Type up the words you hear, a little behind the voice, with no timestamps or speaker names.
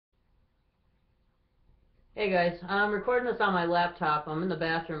Hey guys, I'm recording this on my laptop. I'm in the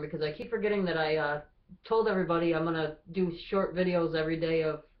bathroom because I keep forgetting that I told everybody I'm going to do short videos every day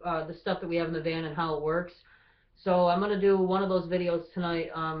of the stuff that we have in the van and how it works. So I'm going to do one of those videos tonight.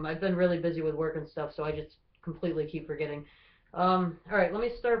 I've been really busy with work and stuff, so I just completely keep forgetting. Alright, let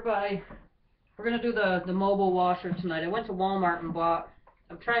me start by, we're going to do the mobile washer tonight. I went to Walmart and bought,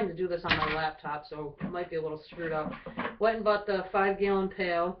 I'm trying to do this on my laptop, so it might be a little screwed up. Went and bought the 5-gallon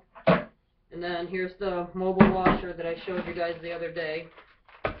pail. And then here's the mobile washer that I showed you guys the other day.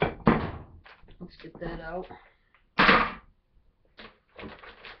 Let's get that out.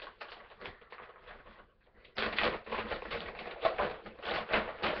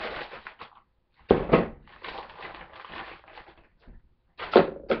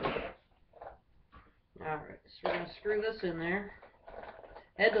 Alright, so we're going to screw this in there.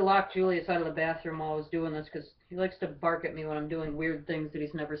 I had to lock Julius out of the bathroom while I was doing this because he likes to bark at me when I'm doing weird things that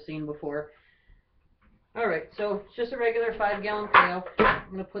he's never seen before. Alright, so it's just a regular 5-gallon pail.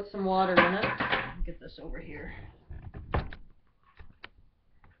 I'm going to put some water in it. Get this over here.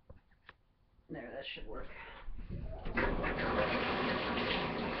 There, that should work.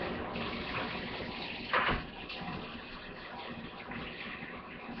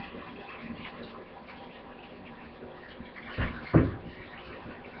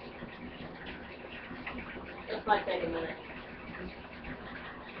 This might take a minute.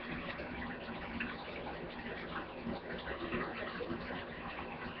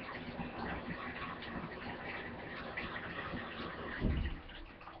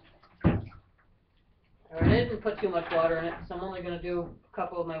 Alright, I didn't put too much water in it, so I'm only going to do a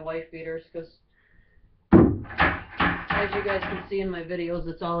couple of my wife beaters, because as you guys can see in my videos,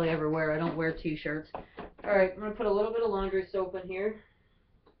 that's all I ever wear. I don't wear t-shirts. Alright, I'm going to put a little bit of laundry soap in here.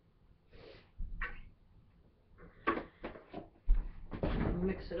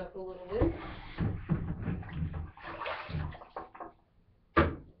 Mix it up a little bit.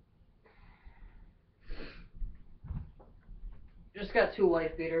 Just got 2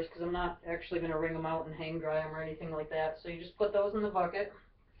 wife beaters because I'm not actually going to wring them out and hang dry them or anything like that. So you just put those in the bucket.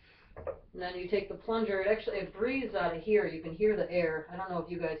 And then you take the plunger. It breathes out of here. You can hear the air. I don't know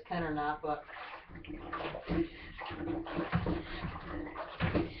if you guys can or not, but let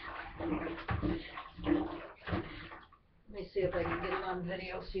me see if I can get it on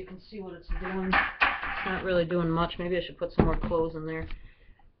video so you can see what it's doing. It's not really doing much. Maybe I should put some more clothes in there.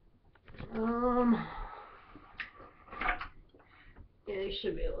 Yeah, you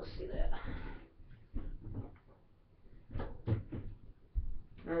should be able to see that.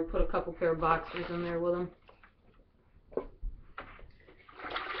 And we'll put a couple pair of boxers in there with them.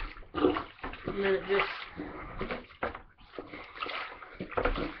 And then it just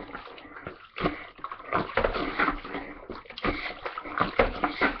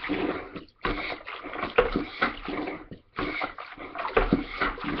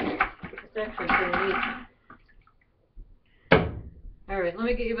it's actually pretty neat. Alright, let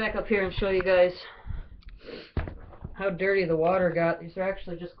me get you back up here and show you guys how dirty the water got. These are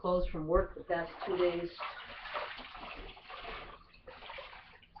actually just clothes from work the past 2 days.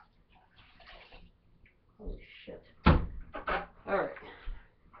 Holy shit. Alright.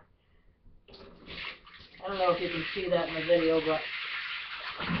 I don't know if you can see that in the video, but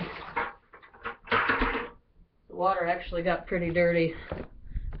the water actually got pretty dirty.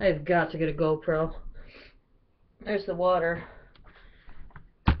 I've got to get a GoPro. There's the water.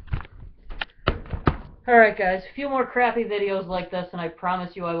 Alright guys, a few more crappy videos like this and I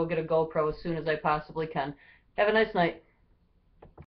promise you I will get a GoPro as soon as I possibly can. Have a nice night.